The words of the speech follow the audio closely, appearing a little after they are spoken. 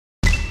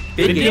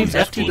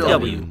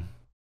VidGamesFTW.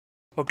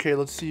 Okay,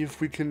 let's see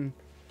if we can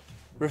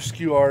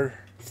rescue our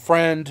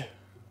friend.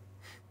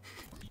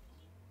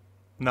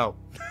 No.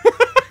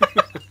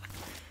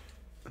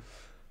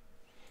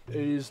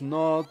 It's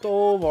not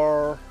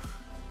over.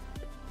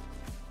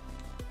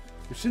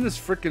 You've seen this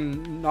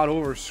freaking not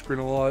over screen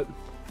a lot.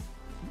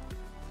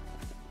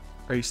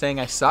 Are you saying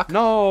I suck?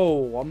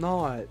 No, I'm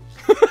not.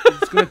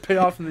 It's gonna pay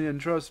off in the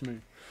end, trust me.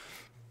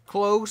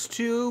 Close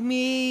to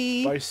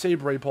me. By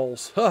Sabre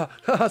Pulse.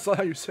 That's not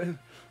how you say it.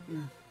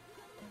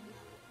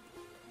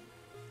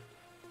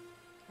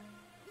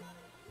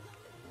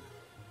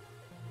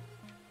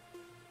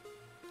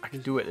 I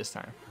can do it this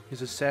time.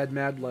 He's a sad,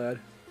 mad lad.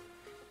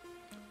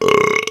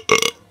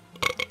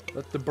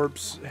 Let the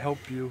burps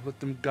help you. Let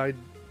them guide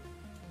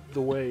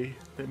the way.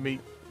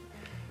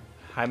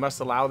 I must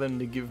allow them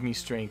to give me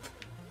strength.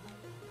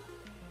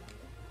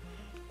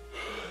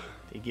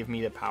 They give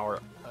me the power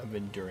of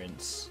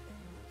endurance.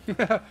 Be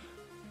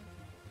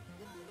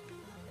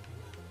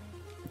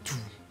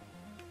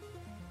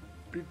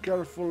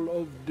careful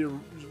of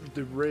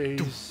the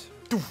rays.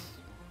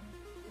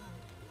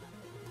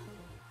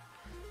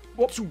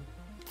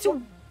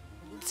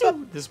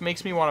 This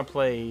makes me want to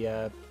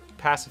play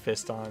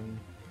pacifist on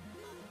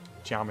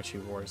Geometry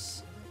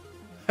Wars.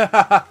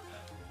 Remember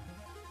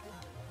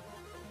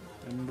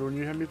when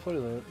you had me play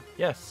that?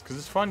 Yes, because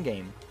it's a fun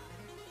game.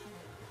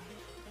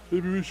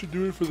 Maybe we should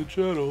do it for the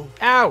channel.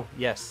 Ow!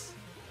 Yes.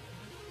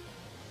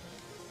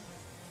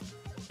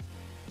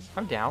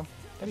 I'm down.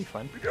 That'd be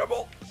fun. Be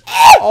careful.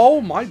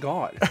 Oh my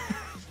god.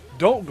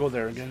 Don't go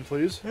there again,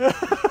 please.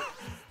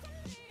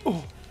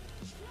 Oh.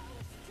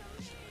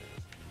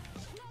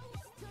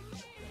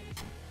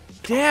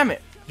 Damn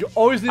it! You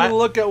always need to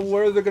look at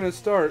where they're gonna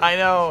start. I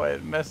know,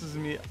 it messes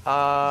me.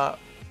 Try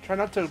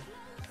not to.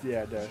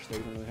 Yeah, dash. They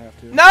don't really have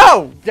to.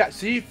 No! Yeah.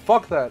 See,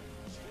 fuck that.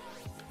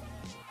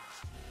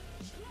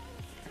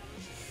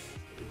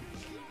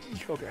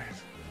 Okay.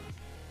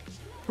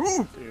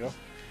 Ooh. There you go.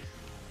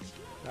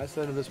 That's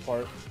the end of this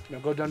part. Now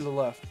go down to the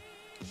left.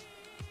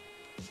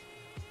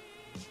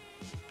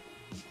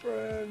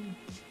 Friend.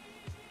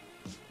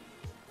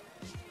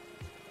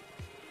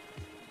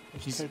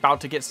 He's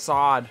about to get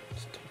sawed.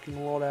 Just taking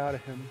a lot out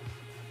of him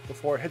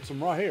before it hits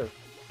him right here.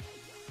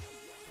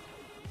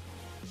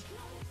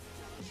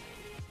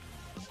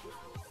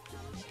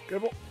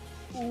 Careful.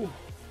 Ooh.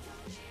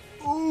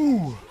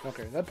 Ooh.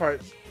 Okay, that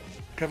part.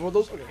 Careful with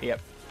those. Okay.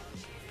 Yep.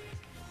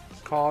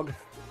 Cog.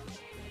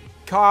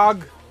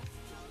 Cog.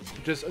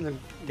 Just and then.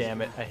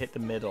 Damn it! I hit the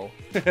middle.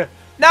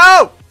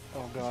 No!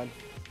 Oh god.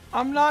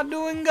 I'm not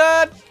doing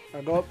good.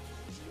 Now go up.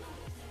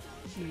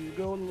 There you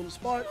go in a little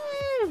spot.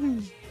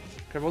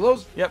 Careful with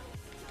those. Yep.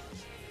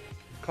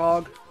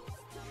 Cog.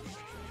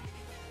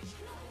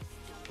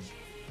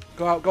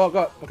 Go out, go out, go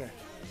out. Okay.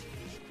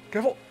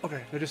 Careful.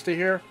 Okay, now just stay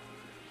here.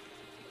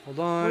 Hold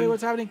on. Wait,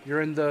 what's happening?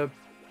 You're in the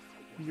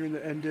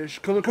end dish.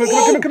 Come in, come in, come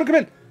in, come in, come in, come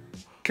in.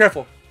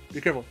 Careful. Be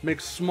careful.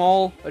 Make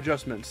small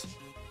adjustments.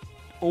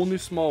 Only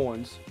small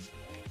ones.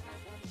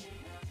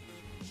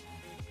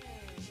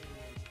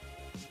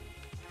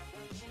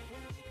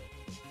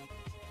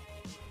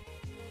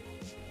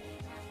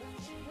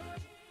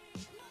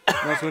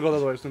 No, it's gonna go the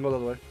other way. It's gonna go the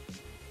other way.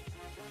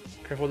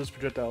 Careful with these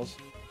projectiles.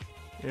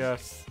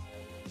 Yes.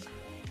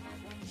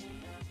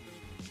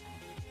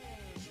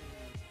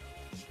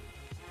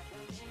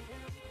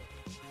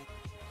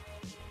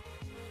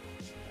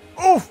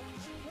 Oof!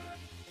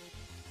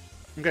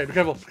 Okay, be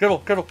careful, be careful,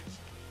 careful.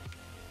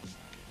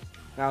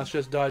 Now it's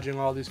just dodging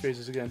all these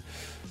phases again.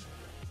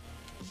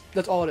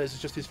 That's all it is.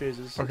 It's just these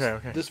phases. Okay,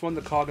 It's okay. This one,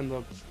 the cog, and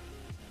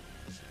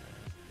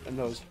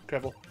those.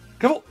 Careful,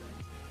 careful.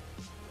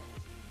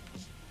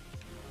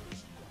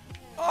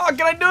 Oh,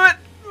 can I do it?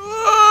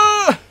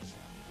 Ugh!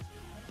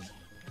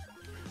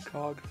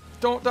 Cog.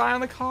 Don't die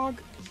on the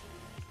cog.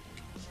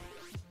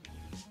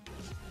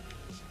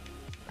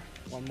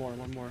 One more,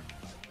 one more.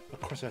 Of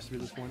course it has to be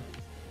this one.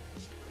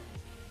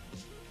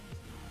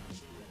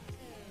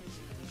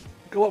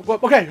 Go up, go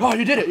up. Okay, oh,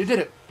 you did it, you did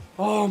it.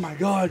 Oh my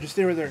god, just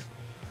stay right there.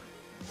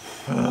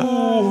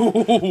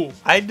 Ooh.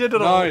 I did it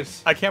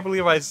Nice. all. I can't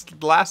believe I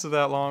lasted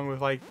that long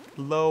with like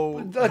low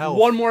Like health.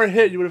 one more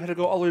hit, you would have had to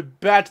go all the way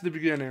back to the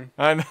beginning.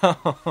 I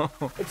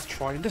know. It's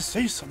trying to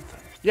say something.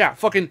 Yeah,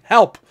 fucking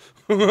help.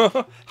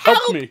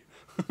 Help me.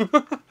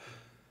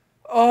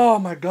 Oh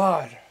my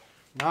god.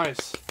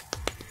 Nice.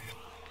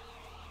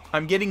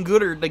 I'm getting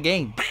gooder at the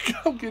game.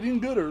 I'm getting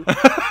gooder.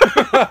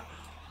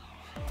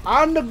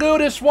 I'm the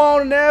goodest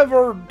one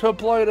ever to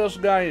play this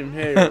game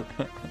here.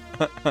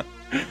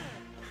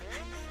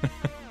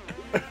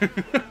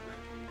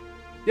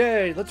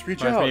 Yay, let's reach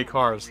Reminds out. me of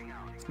cars.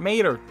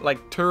 Mater, like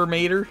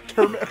Termater.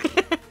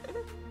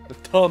 The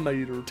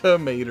tomato.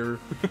 Tomater.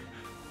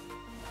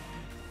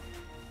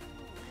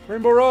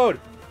 Rainbow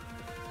Road.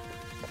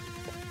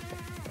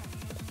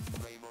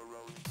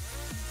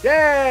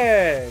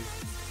 Yay!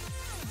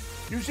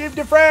 You saved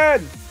a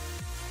friend!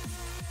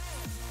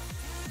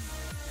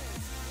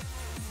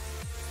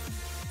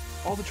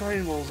 All the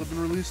triangles have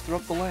been released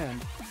throughout the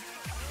land.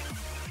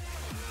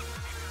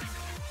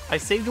 I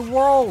saved the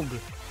world.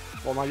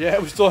 Well, not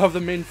yet. We still have the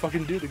main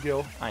fucking dude to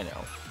kill. I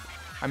know.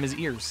 I'm his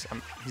ears.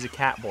 He's a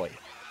cat boy.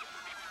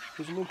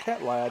 There's a little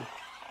cat lad.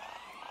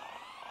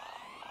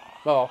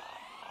 Oh.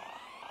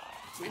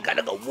 We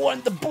gotta go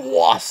warn the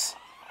boss.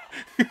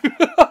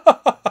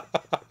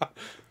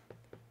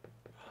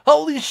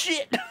 Holy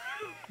shit.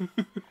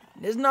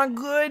 It's not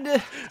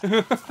good.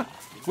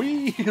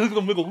 Wee. Look at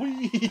the wiggle.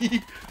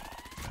 Wee.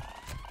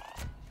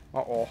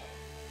 Uh-oh.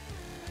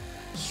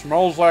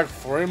 Smells like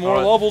 3 more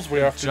levels we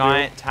have to do.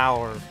 Giant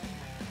tower.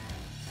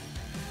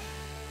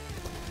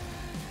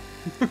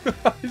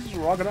 He's just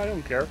rocking out, I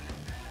don't care.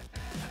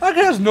 That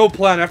guy has no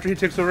plan after he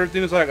takes over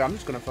everything. He's like, I'm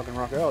just gonna fucking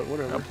rock out,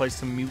 whatever. I'll play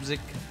some music.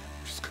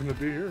 Just gonna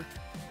be here.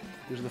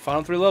 These are the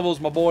final 3 levels,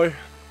 my boy.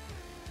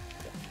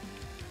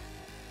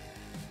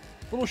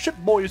 Little ship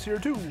boy is here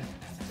too.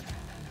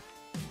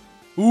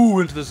 Ooh,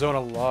 Into the Zone, I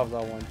love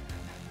that one.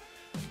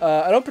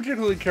 I don't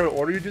particularly care what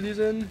order you do these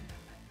in.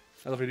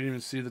 I don't know if I didn't even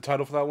see the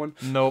title for that one.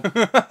 Nope.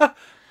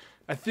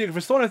 I think, if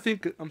it's the one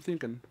I'm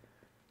thinking.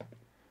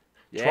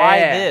 Yeah. Try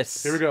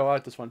this. Here we go, I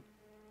like this one.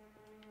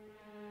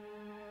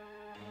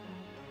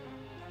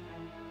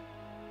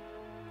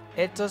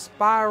 It's a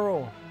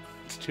spiral.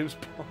 It's James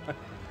Bond.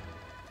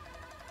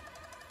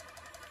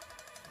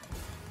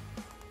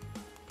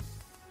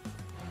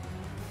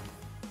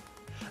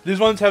 These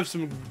ones have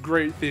some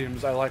great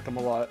themes. I like them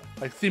a lot.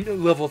 Like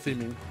level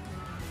theming.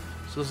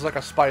 So this is like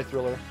a spy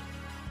thriller.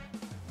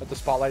 At the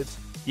spotlights.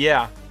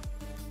 Yeah.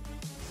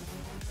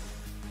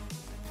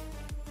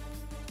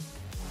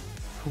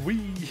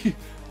 Whee!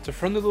 It's a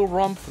friendly little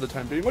romp for the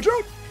time being. Watch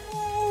out!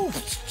 Oh.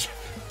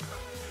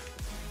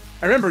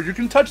 And remember, you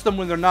can touch them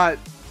when they're not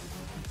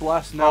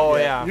blasting out. Oh,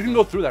 yet. yeah. You can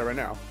go through that right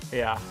now.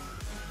 Yeah.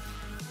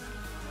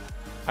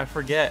 I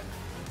forget.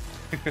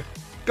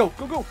 Go,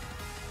 go, go!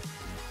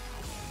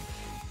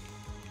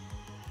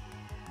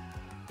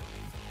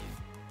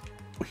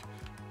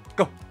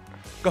 Go,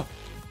 go,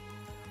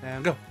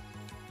 and go.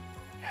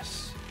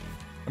 Yes.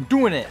 I'm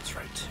doing it. That's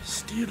right.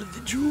 Steal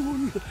the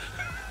jewel.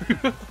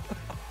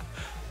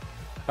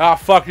 Ah,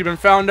 fuck, you've been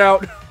found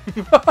out.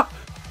 Wait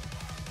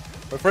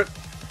for it.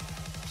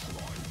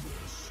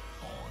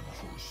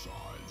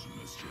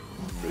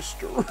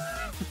 Mister.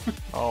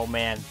 Oh,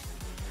 man.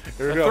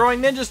 Here we They're go.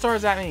 throwing ninja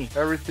stars at me.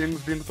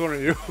 Everything's being thrown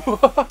at you.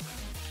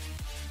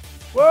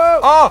 Whoa!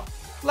 Oh!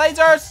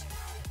 Lasers!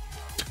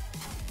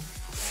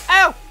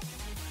 Ow!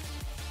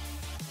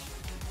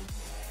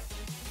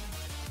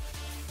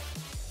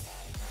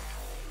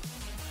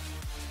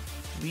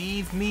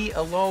 Leave me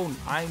alone.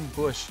 I'm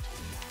bushed.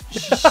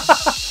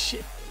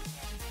 Shit. A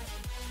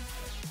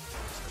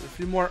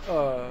few more.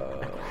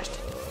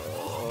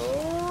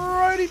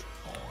 Alrighty.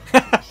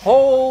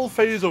 Whole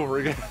phase over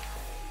again.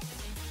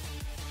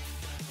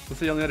 Let's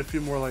say you only had a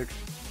few more, like,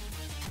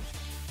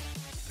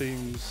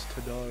 things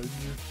to dodge.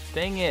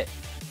 Dang it.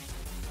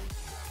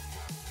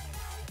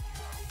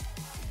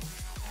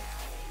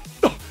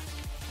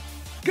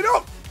 Get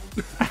out!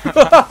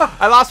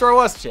 I lost where I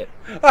was. Shit.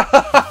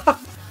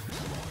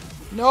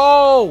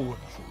 No!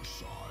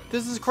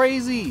 This is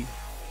crazy.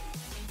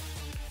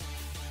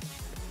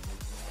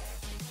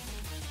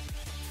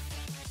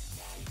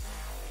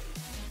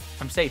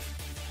 I'm safe.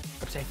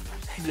 I'm safe.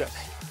 I'm safe. Yes.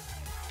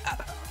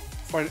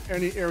 Find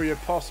any area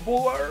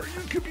possible where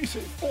you can be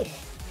safe.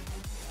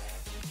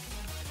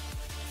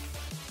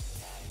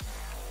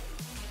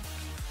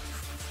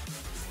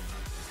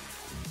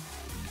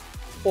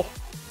 Oh.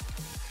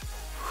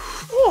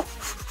 Oh.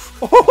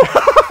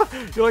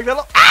 Oh. You like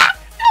that? Ah!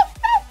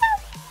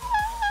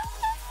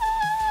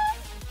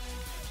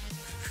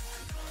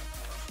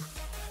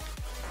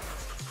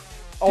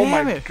 Oh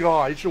Damn my it.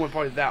 god, you should have went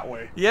probably that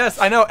way. Yes,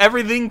 I know.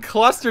 Everything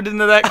clustered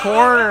into that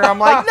corner. I'm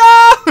like,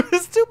 no!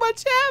 There's too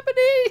much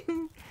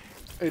happening.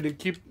 Hey, then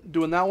keep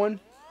doing that one.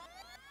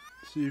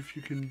 See if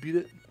you can beat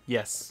it.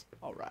 Yes.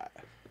 Alright.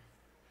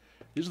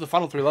 These are the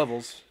final 3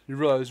 levels. You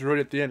realize you're right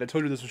at the end. I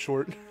told you this was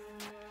short.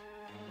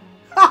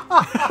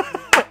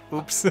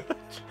 Oops.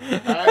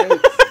 Nice.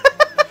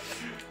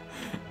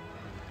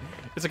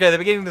 It's okay. The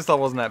beginning of this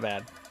level wasn't that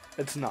bad.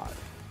 It's not.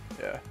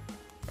 Yeah.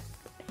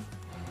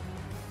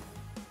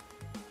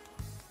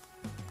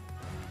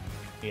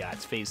 Yeah,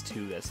 it's phase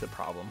 2 that's the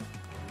problem.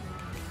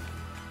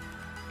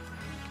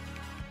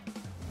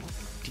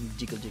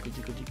 Jiggle, jiggle,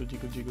 jiggle, jiggle,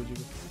 jiggle, jiggle,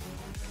 jiggle.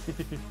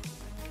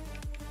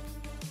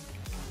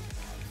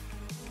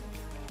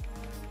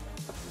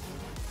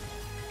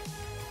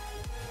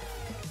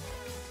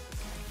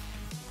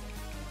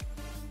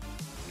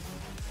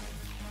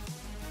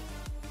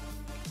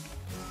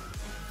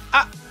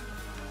 Ah!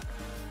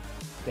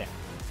 There.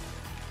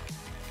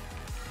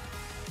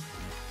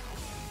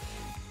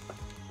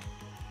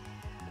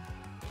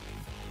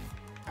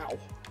 Ow.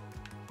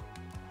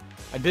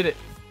 I did it.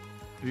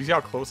 Did you see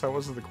how close I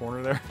was to the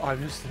corner there? Oh, I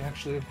missed it,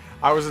 actually.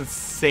 I was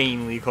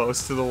insanely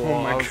close to the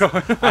wall. Oh my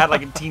god. I had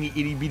like a teeny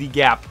itty bitty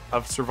gap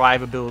of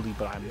survivability,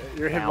 but I'm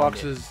Your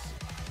hitbox is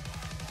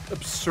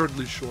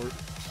absurdly short.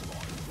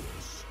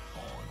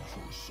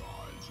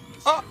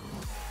 Oh!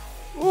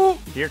 Ooh.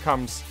 Here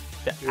comes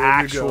the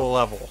actual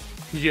level.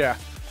 Yeah.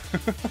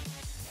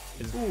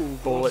 His Ooh,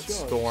 bullet glass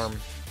storm.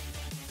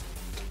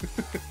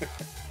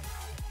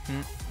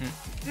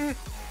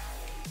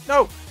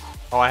 No!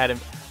 Oh, I had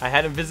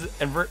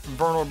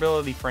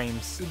invulnerability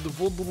frames. The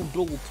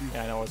vulnerability.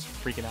 Yeah, I know, I was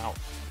freaking out.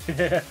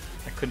 Yeah.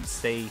 I couldn't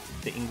say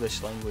the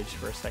English language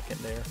for a second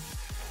there.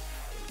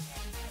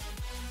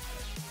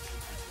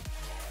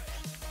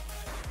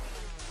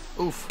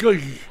 Oof.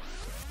 Good.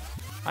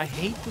 I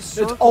hate the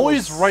circles. It's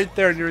always right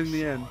there near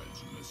the end.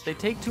 They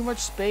take too much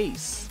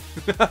space.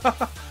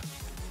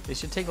 They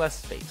should take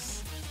less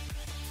space.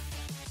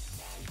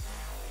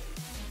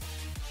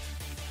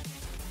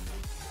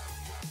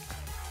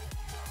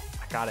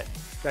 I got it.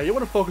 Yeah, you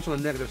want to focus on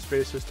the negative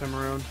space this time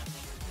around.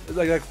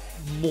 Like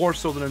more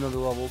so than in other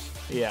levels.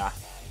 Yeah.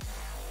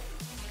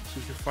 So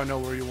you can find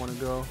out where you want to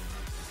go.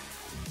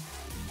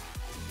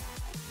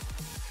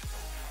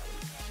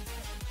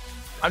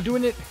 I'm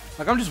doing it.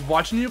 Like, I'm just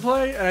watching you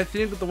play, and I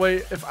think the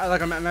way,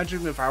 I'm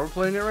imagining if I were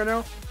playing it right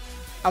now,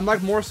 I'm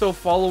like more so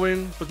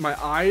following with my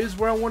eyes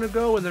where I want to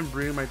go and then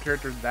bringing my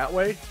character that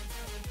way.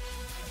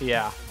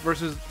 Yeah.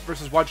 Versus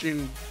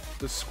watching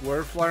the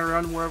square fly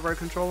around wherever I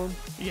control him.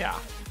 Yeah.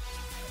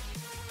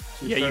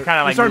 So Yeah, you kind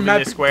of like moving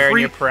the square in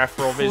your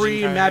peripheral vision.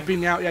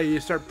 Pre-mapping out, yeah, you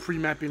start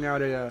pre-mapping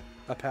out a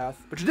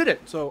path. But you did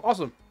it, so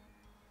awesome.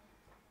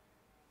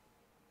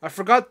 I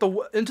forgot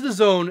Into the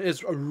Zone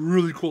is a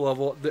really cool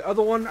level. The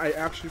other one, I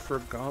actually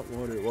forgot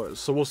what it was.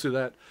 So we'll see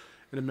that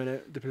in a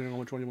minute, depending on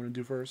which one you want to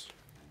do first.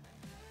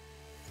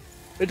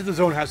 Into the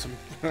Zone has some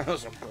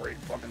great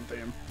fucking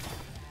theme.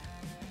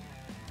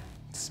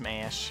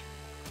 Smash.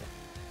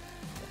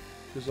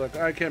 He's like,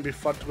 I can't be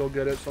fucked to go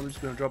get it, so I'm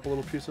just gonna drop a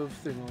little piece of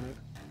thing on it.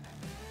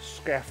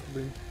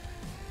 Scaffolding.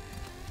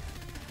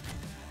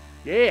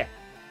 Yeah!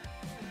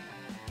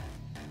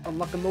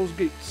 Unlocking those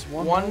gates.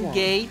 One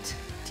gate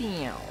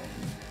down.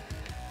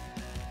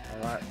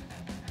 Alright.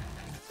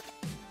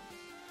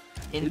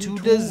 Into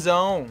the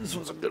zone. This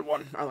one's a good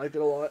one. I like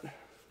it a lot.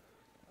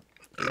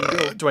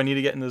 Do I need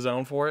to get in the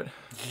zone for it?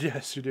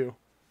 Yes, you do.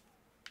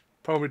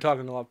 Probably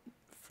talking a lot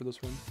for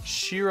this one.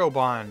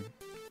 Shirobon.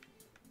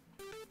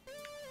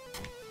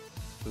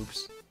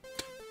 Oops.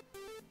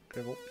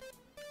 Careful.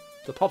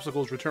 The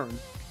popsicles return.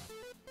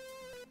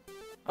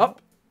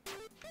 Up.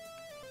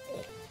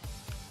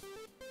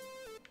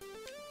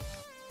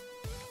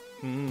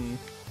 Hmm.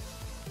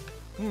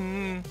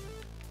 Hmm.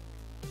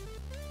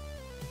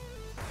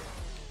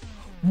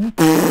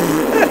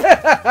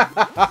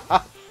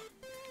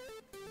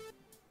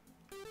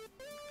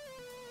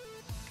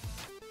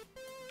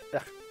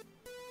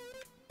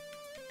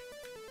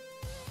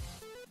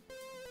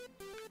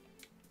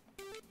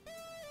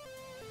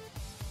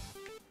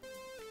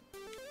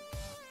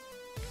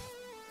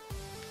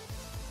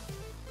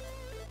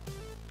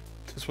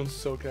 This one's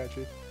so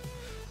catchy.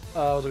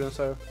 What was I gonna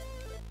say?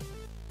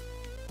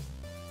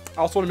 I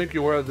also want to make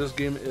you aware that this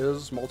game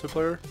is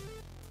multiplayer.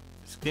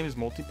 This game is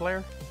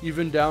multiplayer?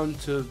 Even down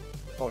to...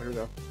 Oh, here we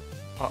go.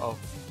 Uh-oh.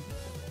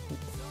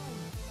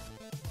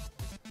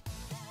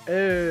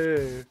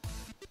 Hey!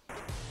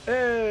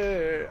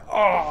 Hey!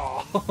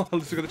 Oh!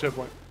 Let's look at the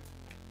checkpoint.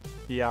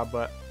 Yeah,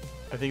 but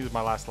I think it's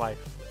my last life.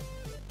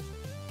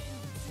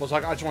 Well, it's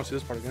like, I just want to see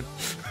this part again.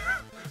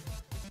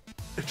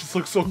 It just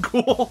looks so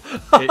cool.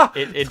 It does.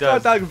 It's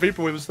got like a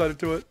vaporwave inside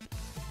to it.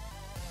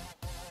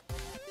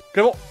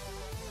 Careful!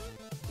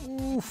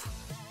 Oof.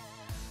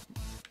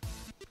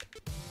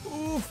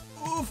 Oof.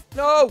 Oof.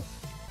 No!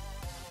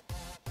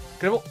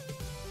 Careful!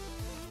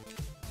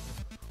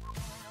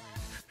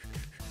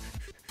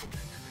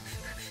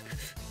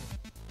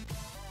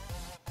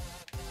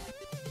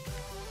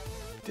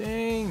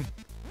 Dang.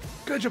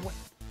 Good job.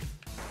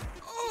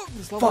 Oh,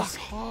 this level's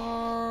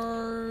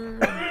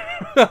hard.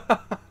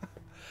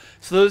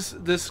 So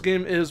this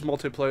game is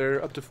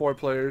multiplayer, up to 4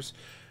 players.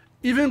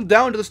 Even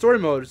down to the story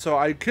mode, so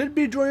I could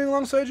be joining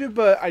alongside you,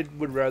 but I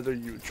would rather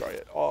you try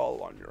it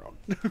all on your own.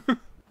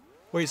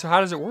 Wait, so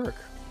how does it work?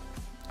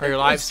 Are your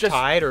lives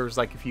tied, or is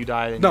like if you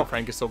die, then your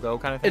friend can still go,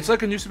 kind of thing? It's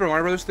like a new Super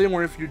Mario Brothers thing,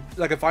 where if you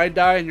if I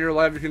die and you're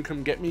alive, you can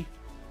come get me.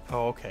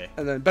 Oh, okay.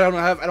 And then, but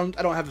I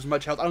don't have as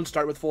much health. I don't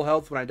start with full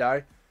health when I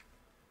die.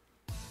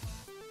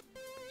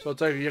 So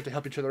it's like you have to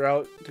help each other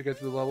out to get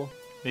through the level.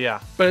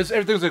 Yeah. But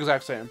everything's the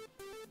exact same.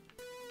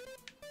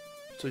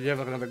 So you have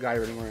like another guy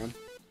running around.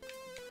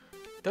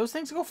 Those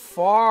things go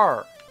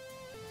far.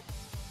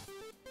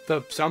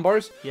 The sound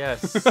bars?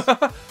 Yes.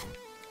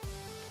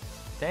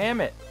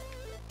 Damn it.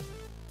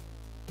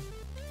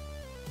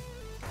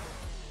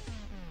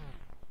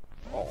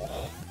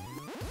 Oh.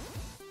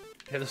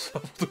 Yeah, this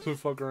level doesn't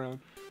fuck around.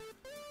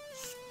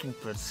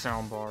 Stupid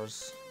sound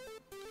bars.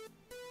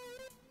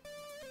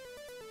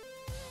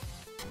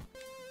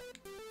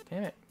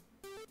 Damn it.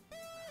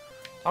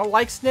 I don't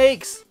like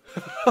snakes.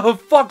 Oh,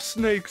 fuck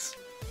snakes.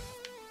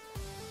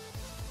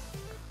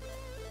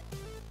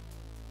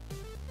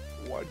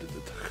 Why did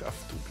it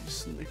have to be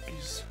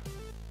snakies?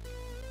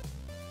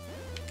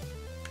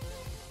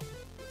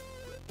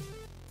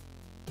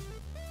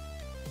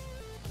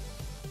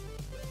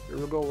 Here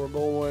we go, we're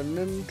going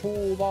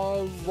into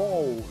the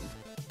zone.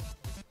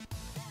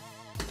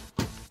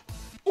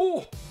 Ooh!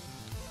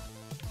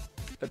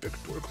 Epic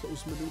door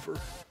close maneuver.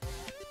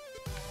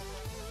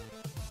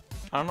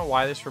 I don't know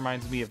why this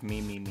reminds me of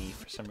me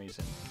for some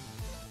reason.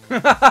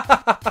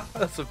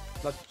 That's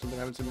something I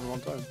haven't seen in a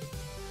long time.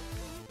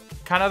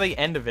 Kind of the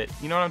end of it.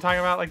 You know what I'm talking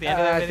about? Like the end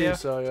of that video? I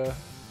think so, yeah.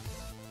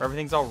 Where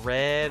everything's all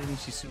red and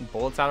she's shooting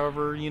bullets out of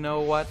her, you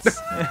know what?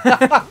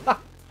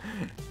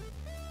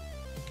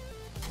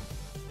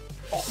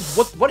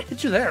 Oh, what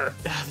hit you there?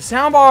 The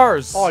sound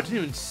bars! Oh, I didn't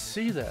even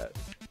see that.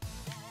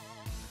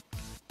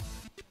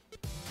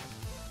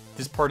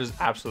 This part is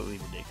absolutely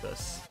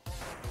ridiculous.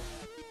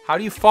 How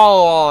do you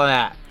follow all of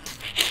that?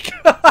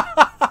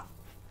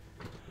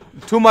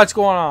 Too much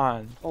going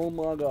on. Oh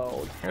my god.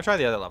 I'm gonna try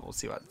the other level,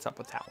 see what's up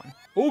with that one.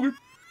 Okay.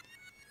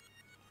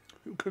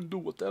 You can do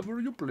whatever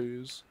you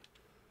please.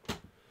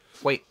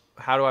 Wait,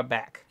 how do I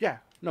back? Yeah,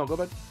 no, go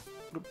back.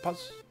 Go,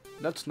 pause.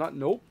 That's not.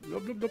 Nope.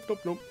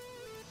 Nope.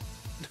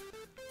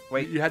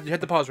 Wait. You had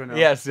the pause right now.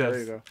 Yes, There yes.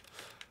 you go.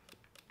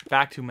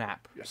 Back to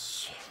map.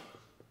 Yes.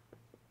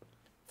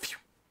 Phew,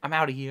 I'm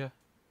out of here.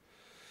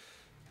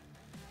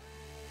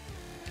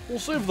 We'll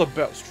save the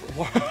best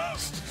for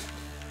last.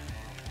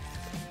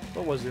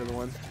 What was the other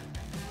one?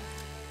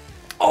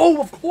 Oh,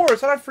 of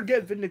course! How did I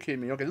forget Vindicate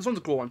Me? Okay, this one's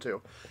a cool one,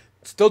 too.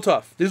 It's still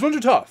tough. These ones are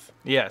tough.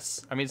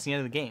 Yes. I mean, it's the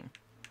end of the game.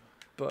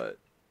 But...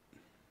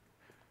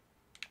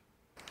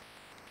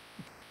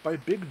 by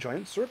big,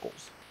 giant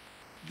circles.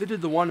 They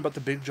did the one about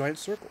the big, giant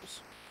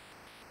circles.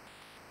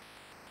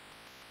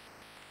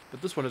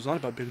 But this one is not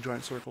about big,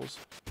 giant circles.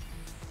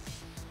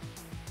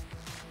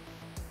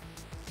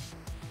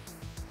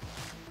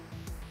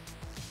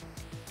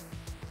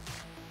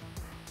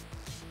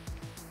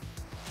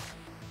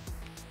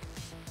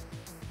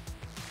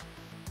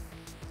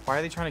 Why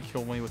are they trying to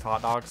kill me with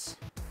hot dogs?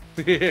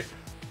 Yeah.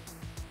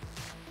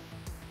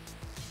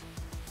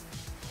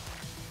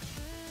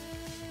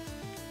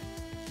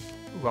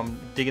 Ooh, I'm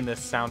digging this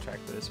soundtrack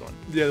for this one.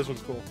 Yeah, this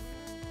one's cool.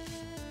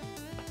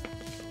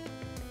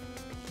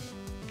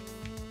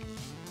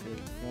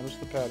 Okay, notice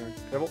the pattern.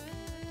 Careful.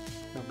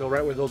 Now go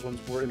right where those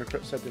ones were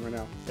intersecting right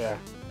now. Yeah.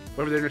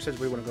 Wherever they intersect,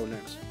 where you want to go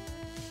next.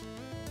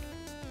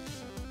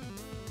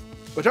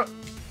 Watch out!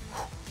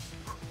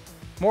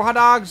 More hot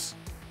dogs!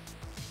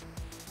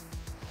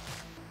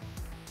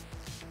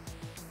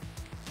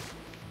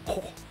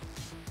 Oh.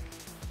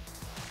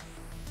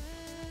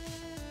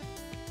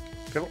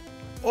 Careful.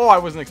 Oh, I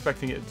wasn't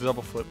expecting it to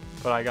double flip,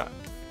 but I got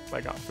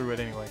through it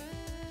anyway.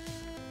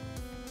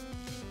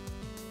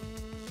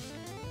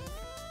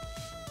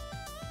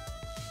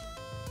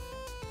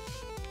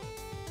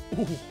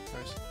 Ooh,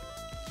 nice.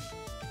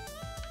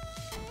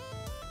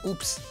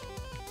 Oops.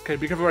 Okay,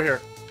 be careful right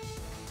here.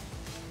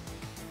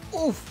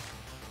 Oof.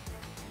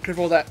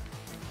 Careful of that.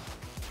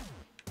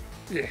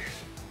 Yeah.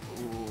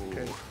 Ooh.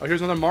 Okay. Oh,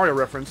 here's another Mario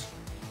reference.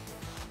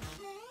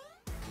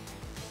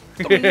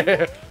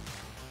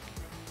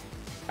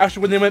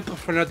 Actually, when they went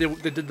for that,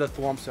 they did the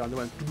thwomp sound. They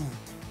went. Doo.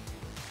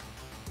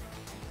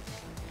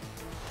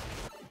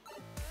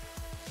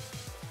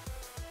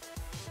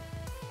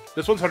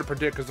 This one's hard to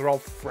predict because they're all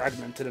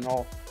fragmented and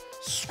all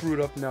screwed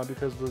up now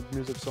because the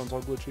music sounds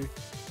all glitchy.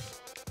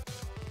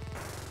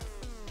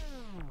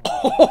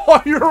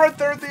 Oh, you're right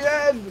there at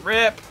the end.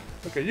 Rip.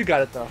 Okay, you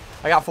got it though.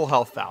 I got full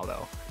health now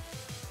though.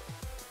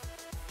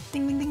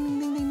 Ding ding ding ding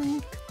ding ding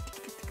ding.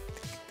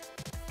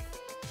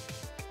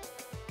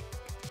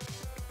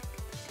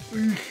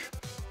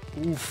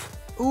 Oof.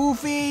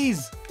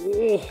 Oofies.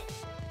 Oh.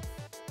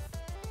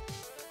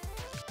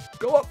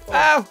 Go up. Oh.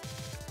 Ow.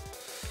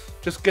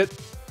 Just get.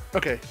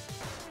 Okay.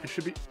 It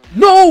should be.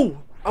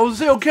 No! I was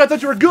saying, okay, I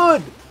thought you were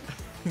good.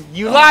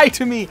 You lied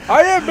to me.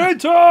 I am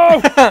Bento!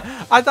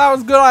 I thought it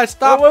was good. I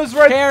stopped. I was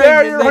right caring, there.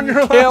 and You're then on you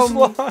your killed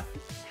last me. line.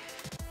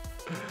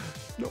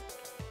 No.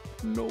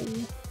 No.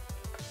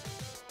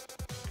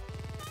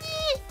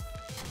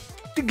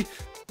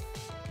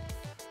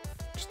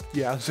 Just,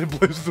 yeah, so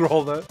blaze through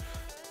all that.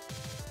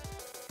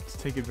 Let's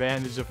take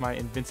advantage of my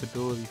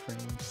invincibility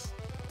frames.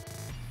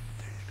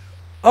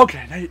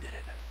 Okay, now you did it.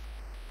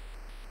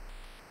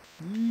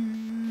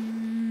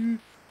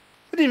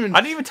 I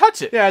didn't even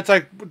touch it. Yeah, it's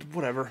like,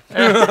 whatever.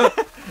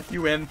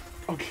 You win.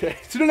 Okay,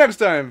 see you next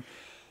time.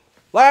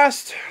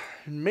 Last,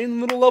 main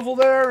little level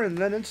there, and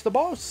then it's the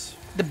boss.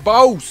 The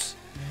boss.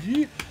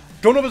 Yeah.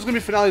 Don't know if it's going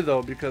to be finale,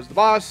 though, because the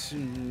boss, you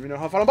know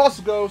how final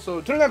bosses go,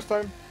 so tune in next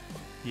time.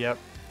 Yep.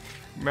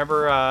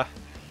 Remember,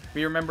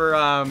 we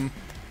remember,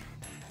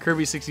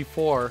 Kirby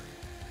 64.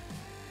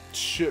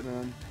 Shit,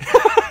 man.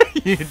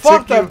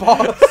 Fuck that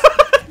boss.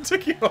 It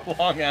took you a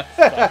long ass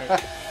time.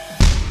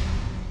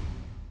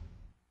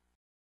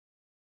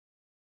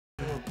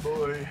 Oh,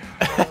 boy.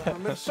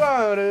 I'm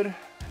excited.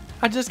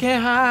 I just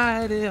can't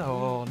hide it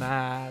all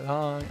night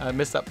long. I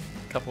missed up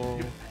a couple.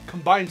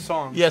 Combined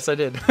songs. Yes, I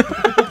did.